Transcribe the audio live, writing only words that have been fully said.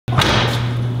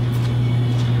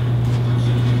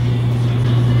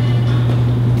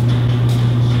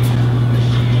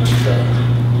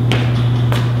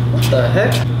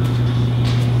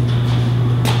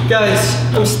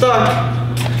I'm stuck.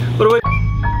 What do I...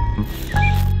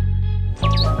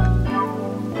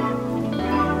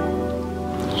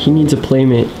 He needs a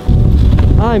playmate.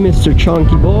 Hi, Mr.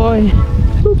 Chonky Boy.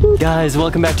 Guys,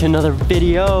 welcome back to another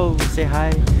video. Say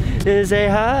hi. Say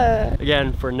hi.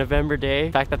 Again, for November Day,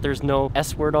 the fact that there's no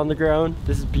S word on the ground,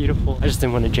 this is beautiful. I just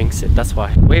didn't want to jinx it, that's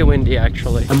why. Way windy,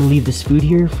 actually. I'm gonna leave this food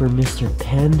here for Mr.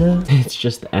 Panda. It's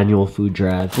just the annual food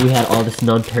drive. We had all this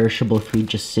non-perishable food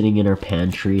just sitting in our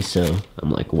pantry, so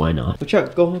I'm like, why not? Watch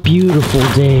out, go. Beautiful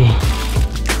day.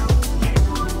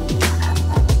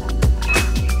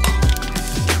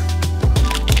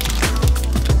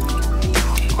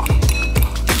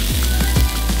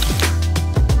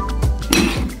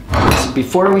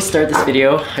 Before we start this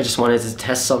video, I just wanted to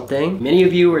test something. Many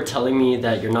of you were telling me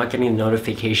that you're not getting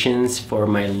notifications for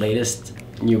my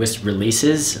newest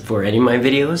releases for any of my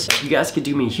videos. You guys could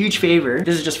do me a huge favor.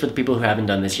 This is just for the people who haven't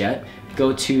done this yet.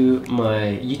 Go to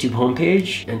my YouTube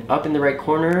homepage and up in the right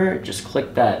corner, just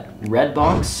click that red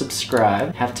box,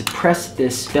 subscribe. Have to press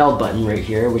this bell button right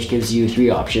here, which gives you 3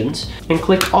 options, and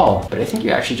click all. But I think you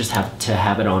actually just have to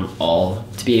have it on all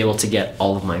to be able to get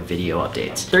all of my video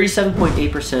updates.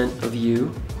 37.8% of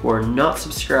you who are not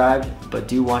subscribed but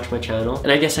do watch my channel.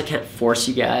 And I guess I can't force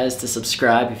you guys to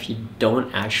subscribe if you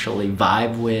don't actually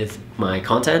vibe with my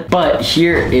content. But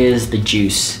here is the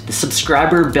juice. The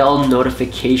subscriber bell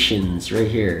notifications right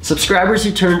here. Subscribers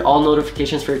who turned all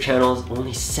notifications for your channel is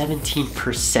only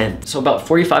 17%. So about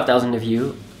 45,000 of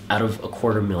you out of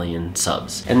 250,000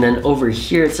 subs. And then over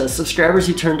here it says subscribers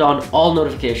who turned on all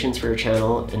notifications for your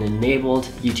channel and enabled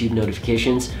YouTube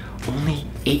notifications, only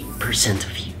 8%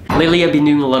 of you. Lately I've been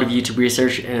doing a lot of YouTube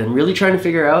research and really trying to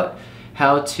figure out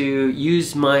how to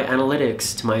use my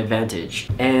analytics to my advantage.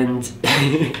 And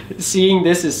seeing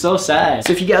this is so sad.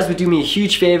 So if you guys would do me a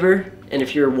huge favor, and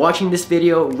if you're watching this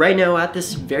video right now at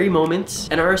this very moment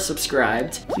and are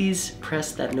subscribed, please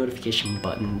press that notification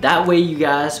button. That way you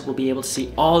guys will be able to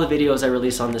see all the videos I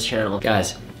release on this channel.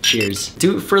 Guys, cheers.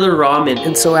 Do it for the ramen.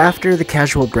 And so after the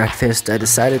casual breakfast, I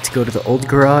decided to go to the old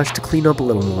garage to clean up a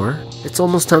little more. It's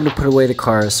almost time to put away the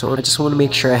car, so I just want to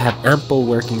make sure I have ample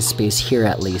working space here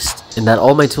at least, and that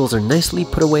all my tools are nicely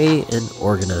put away and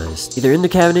organized, either in the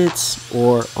cabinets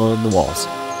or on the walls.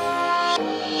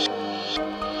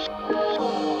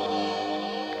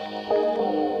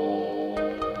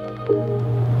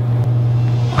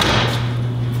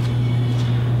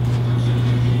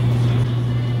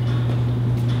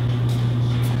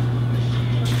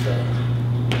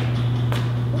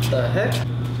 What the heck?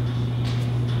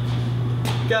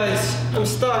 Guys, I'm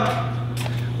stuck.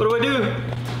 What do I do?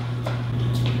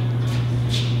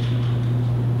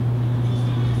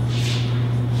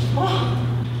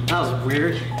 Oh, that was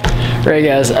weird. Right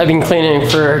guys, I've been cleaning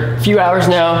for a few hours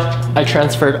now. I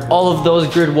transferred all of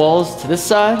those grid walls to this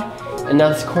side, and now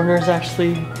this corner is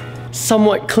actually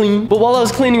somewhat clean. But while I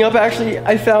was cleaning up, actually,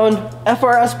 I found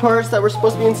FRS parts that were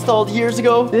supposed to be installed years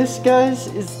ago. This, guys,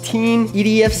 is Teen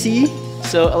EDFC.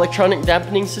 So electronic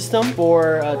dampening system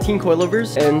for teen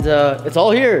coilovers, and it's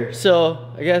all here. So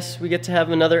I guess we get to have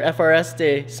another FRS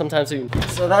day sometime soon.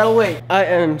 So that'll wait. I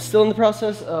am still in the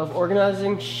process of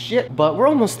organizing shit, but we're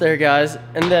almost there, guys.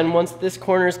 And then once this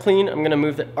corner is clean, I'm gonna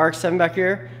move the RX-7 back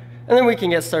here, and then we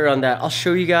can get started on that. I'll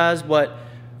show you guys what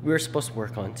we were supposed to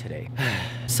work on today.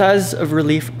 Sighs of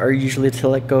relief are usually to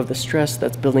let go of the stress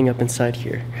that's building up inside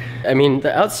here. I mean,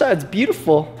 the outside's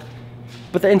beautiful,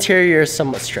 but the interior is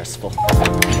somewhat stressful. So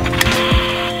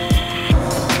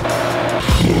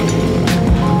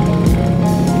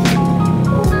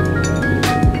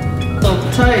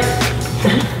tight.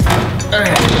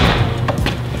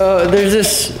 Alright. There's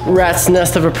this rat's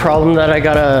nest of a problem that I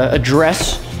gotta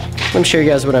address. Let me show you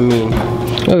guys what I mean.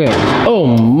 Okay.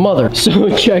 Oh, mother.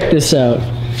 So check this out.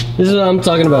 This is what I'm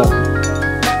talking about.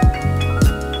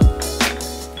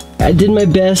 I did my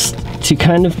best to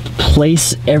kind of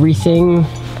place everything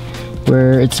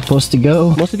where it's supposed to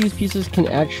go. Most of these pieces can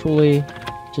actually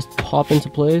just pop into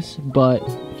place, but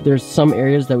there's some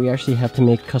areas that we actually have to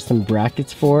make custom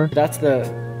brackets for. That's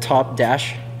the top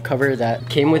dash cover that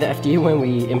came with the FD when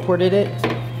we imported it.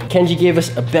 Kenji gave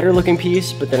us a better looking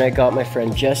piece, but then I got my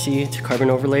friend Jesse to carbon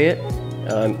overlay it,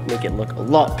 make it look a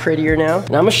lot prettier now.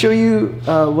 And I'm gonna show you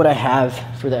what I have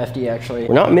for the FD actually.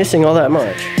 We're not missing all that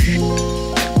much.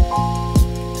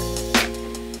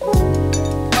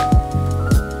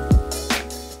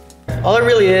 All it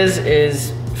really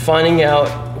is finding out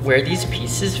where these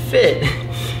pieces fit.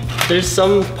 There's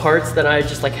some parts that I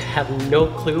just like have no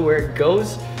clue where it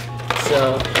goes.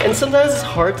 So, and sometimes it's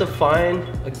hard to find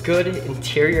a good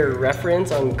interior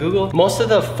reference on Google. Most of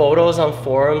the photos on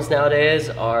forums nowadays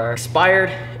are expired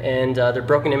and they're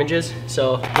broken images.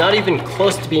 So not even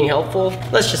close to being helpful.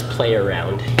 Let's just play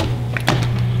around.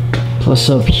 Plus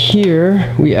up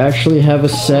here, we actually have a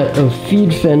set of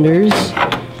feed fenders,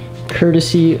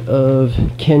 courtesy of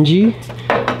Kenji.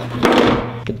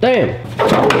 But damn,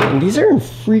 and these are in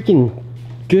freaking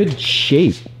good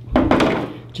shape.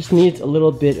 Just needs a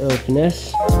little bit of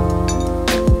finesse.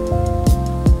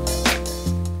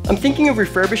 I'm thinking of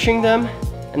refurbishing them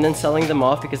and then selling them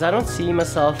off because I don't see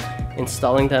myself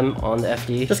installing them on the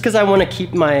FD. Just because I want to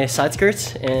keep my side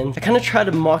skirts, and I kind of try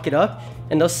to mock it up.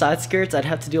 And those side skirts, I'd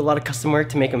have to do a lot of custom work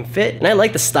to make them fit. And I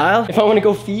like the style. If I want to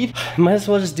go feed, I might as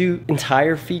well just do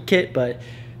entire feed kit, but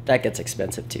that gets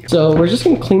expensive too. So we're just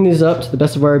gonna clean these up to the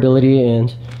best of our ability,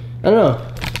 and I don't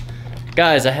know.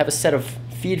 Guys, I have a set of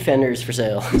feed fenders for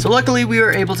sale. So luckily we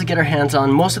were able to get our hands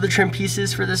on most of the trim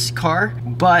pieces for this car,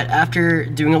 but after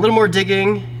doing a little more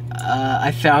digging,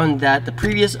 I found that the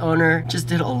previous owner just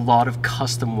did a lot of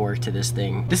custom work to this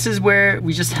thing. This is where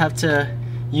we just have to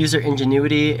use our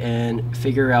ingenuity and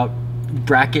figure out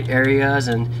bracket areas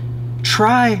and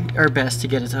try our best to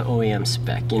get it to OEM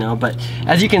spec, you know? But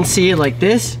as you can see, like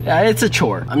this, it's a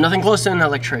chore. I'm nothing close to an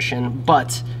electrician,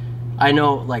 but I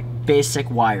know like basic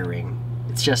wiring.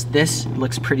 It's just this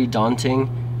looks pretty daunting,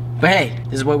 but hey,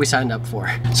 this is what we signed up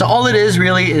for. So all it is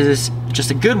really is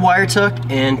just a good wire tuck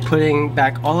and putting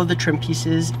back all of the trim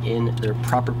pieces in their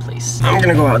proper place. I'm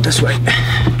gonna go out this way.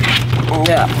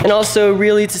 Yeah, and also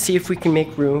really to see if we can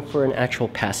make room for an actual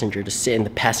passenger to sit in the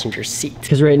passenger seat.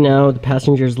 Because right now the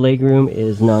passenger's legroom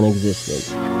is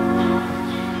non-existent.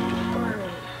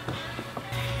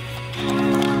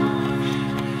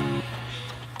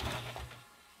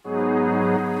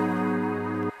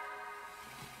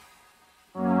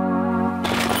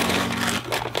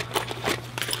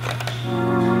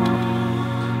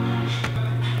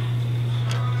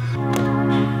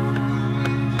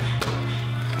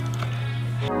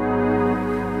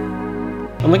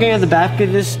 I'm looking at the back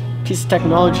of this piece of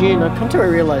technology and I've come to a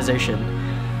realization.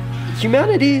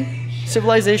 Humanity,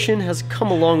 civilization has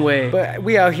come a long way, but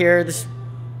we out here, this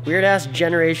weird ass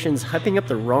generation's hyping up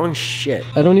the wrong shit.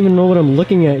 I don't even know what I'm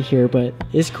looking at here, but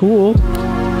it's cool.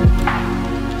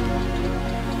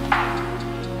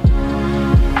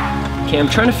 Okay, I'm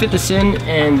trying to fit this in,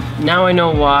 and now I know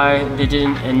why they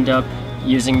didn't end up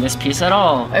using this piece at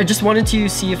all. I just wanted to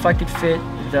see if I could fit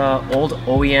the old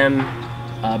OEM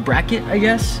bracket, I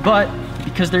guess, but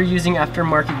because they're using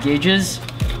aftermarket gauges,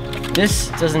 this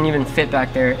doesn't even fit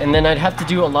back there, and then I'd have to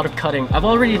do a lot of cutting. I've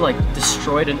already like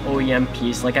destroyed an OEM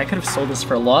piece. Like I could have sold this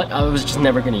for a lot. I was just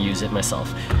never gonna use it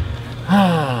myself.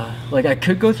 Like I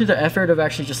could go through the effort of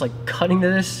actually just like cutting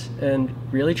this and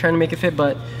really trying to make it fit,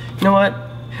 but you know what?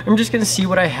 I'm just gonna see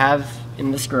what I have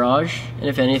in this garage, and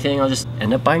if anything, I'll just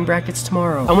end up buying brackets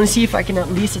tomorrow. I wanna see if I can at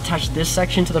least attach this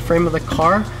section to the frame of the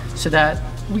car so that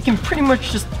we can pretty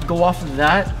much just go off of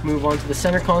that, move on to the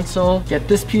center console, get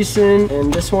this piece in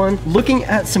and this one. Looking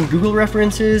at some Google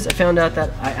references, I found out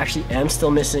that I actually am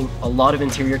still missing a lot of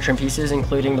interior trim pieces,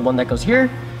 including the one that goes here.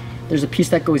 There's a piece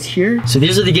that goes here. So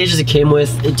these are the gauges it came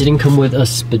with. It didn't come with a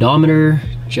speedometer,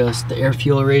 just the air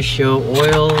fuel ratio,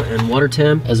 oil, and water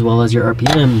temp, as well as your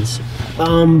RPMs.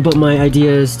 But my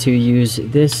idea is to use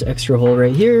this extra hole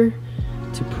right here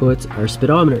to put our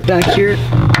speedometer. Back here,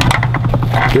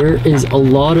 there is a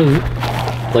lot of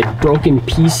like broken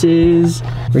pieces.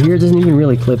 Right here it doesn't even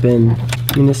really clip in.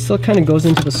 I mean, it still kind of goes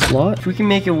into the slot. If we can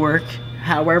make it work,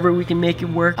 however we can make it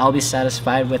work, I'll be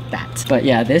satisfied with that. But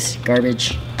yeah, this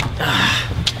garbage.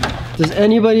 Does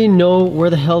anybody know where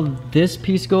the hell this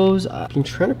piece goes? I'm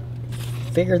trying to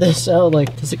figure this out.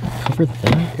 Like, does it cover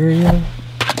that area?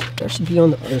 That should be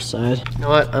on the other side. You know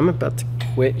what? I'm about to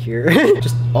quit here.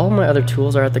 Just all my other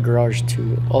tools are at the garage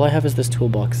too. All I have is this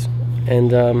toolbox.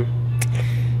 And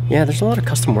yeah, there's a lot of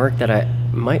custom work that I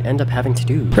might end up having to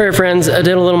do. All right, friends, I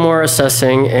did a little more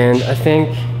assessing, and I think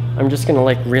I'm just gonna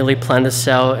like really plan this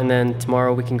out, and then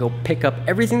tomorrow we can go pick up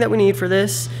everything that we need for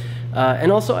this.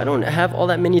 And also, I don't have all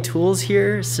that many tools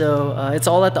here, so it's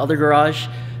all at the other garage,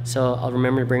 so I'll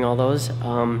remember to bring all those.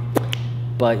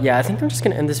 But yeah, I think I'm just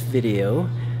gonna end this video.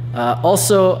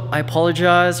 Also, I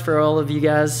apologize for all of you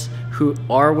guys who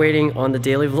are waiting on the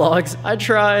daily vlogs. I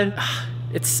tried.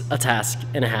 It's a task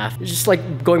and a half. It's just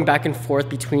like going back and forth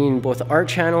between both the art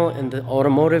channel and the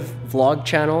automotive vlog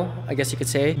channel, I guess you could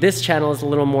say. This channel is a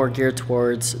little more geared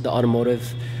towards the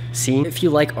automotive scene. If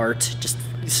you like art, just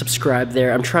subscribe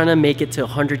there. I'm trying to make it to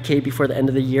 100K before the end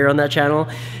of the year on that channel.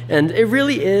 And it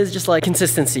really is just like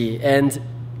consistency and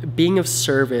being of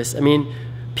service. I mean,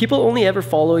 people only ever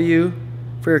follow you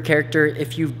for your character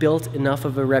if you've built enough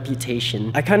of a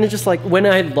reputation. I kind of just like, when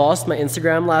I lost my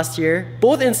Instagram last year,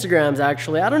 both Instagrams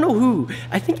actually, I don't know who,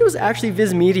 I think it was actually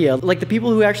Viz Media, like the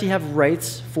people who actually have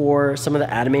rights for some of the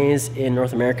animes in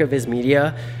North America, Viz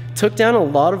Media, took down a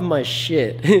lot of my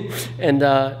shit and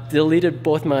deleted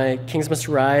both my Kings Must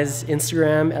Rise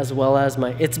Instagram as well as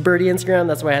my It's Birdy Instagram.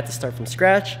 That's why I had to start from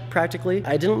scratch, practically.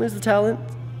 I didn't lose the talent.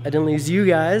 I didn't lose you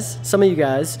guys, some of you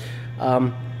guys,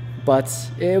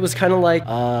 but it was kind of like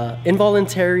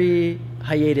involuntary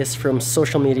hiatus from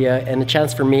social media and a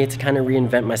chance for me to kind of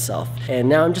reinvent myself. And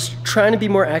now I'm just trying to be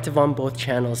more active on both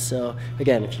channels. So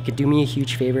again, if you could do me a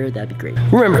huge favor, that'd be great.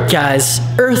 Remember guys,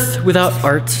 Earth without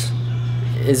art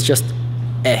is just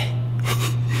eh.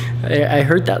 I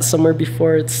heard that somewhere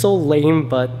before. It's so lame,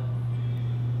 but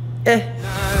eh.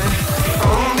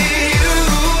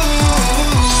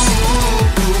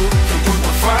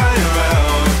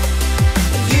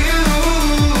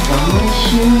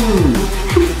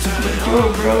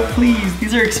 Oh, bro, please,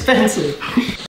 these are expensive.